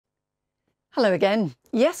Hello again.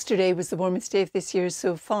 Yesterday was the warmest day of this year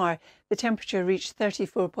so far. The temperature reached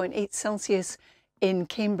 34.8 Celsius in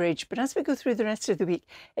Cambridge. But as we go through the rest of the week,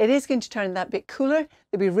 it is going to turn that bit cooler.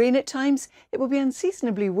 There'll be rain at times. It will be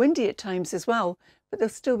unseasonably windy at times as well, but there'll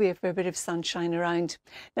still be a fair bit of sunshine around.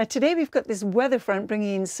 Now today we've got this weather front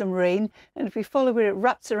bringing in some rain, and if we follow where it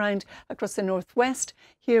wraps around across the northwest,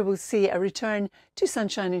 here we'll see a return to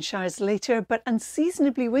sunshine and showers later, but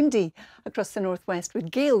unseasonably windy across the northwest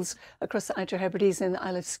with gales across the Outer Hebrides and the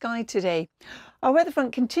Isle of Skye today. Our weather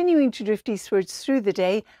front continuing to drift eastwards through the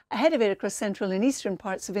day, ahead of it across central and eastern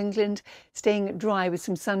parts of England, staying dry with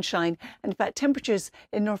some sunshine. And in fact, temperatures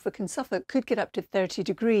in Norfolk and Suffolk could get up to 30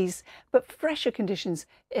 degrees, but fresher conditions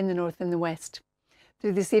in the north and the west.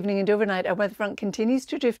 Through this evening and overnight, our weather front continues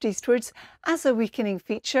to drift eastwards as a weakening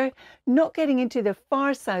feature, not getting into the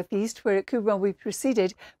far southeast where it could well be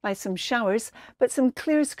preceded by some showers, but some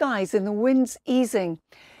clear skies and the winds easing.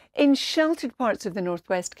 In sheltered parts of the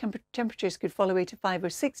northwest, temperatures could fall away to 5 or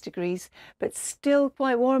 6 degrees, but still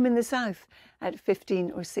quite warm in the south at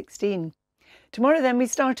 15 or 16. Tomorrow then we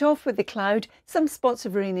start off with the cloud, some spots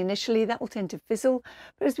of rain initially, that will tend to fizzle,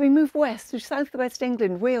 but as we move west through south-west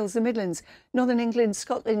England, Wales, the Midlands, northern England,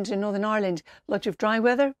 Scotland and Northern Ireland, a lot of dry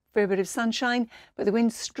weather, fair bit of sunshine, but the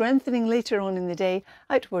winds strengthening later on in the day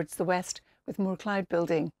out towards the west with more cloud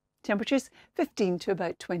building. Temperatures 15 to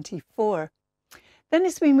about 24. Then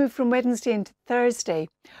as we move from Wednesday into Thursday,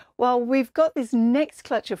 well, we've got this next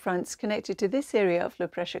clutch of fronts connected to this area of low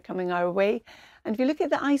pressure coming our way. And if you look at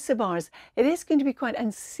the isobars, it is going to be quite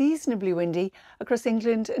unseasonably windy across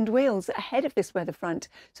England and Wales ahead of this weather front.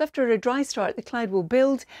 So after a dry start, the cloud will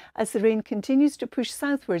build as the rain continues to push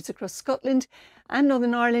southwards across Scotland and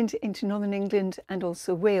Northern Ireland into Northern England and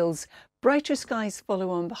also Wales. Brighter skies follow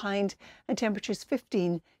on behind and temperatures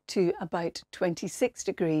 15 to about 26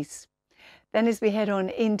 degrees. Then as we head on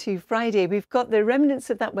into Friday, we've got the remnants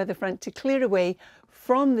of that weather front to clear away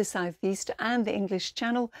from the southeast and the English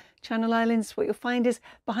Channel Islands. What you'll find is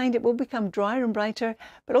behind it will become drier and brighter,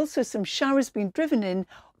 but also some showers being driven in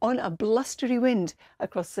on a blustery wind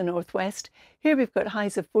across the northwest. Here we've got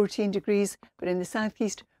highs of 14 degrees, but in the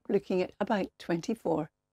southeast, we're looking at about 24.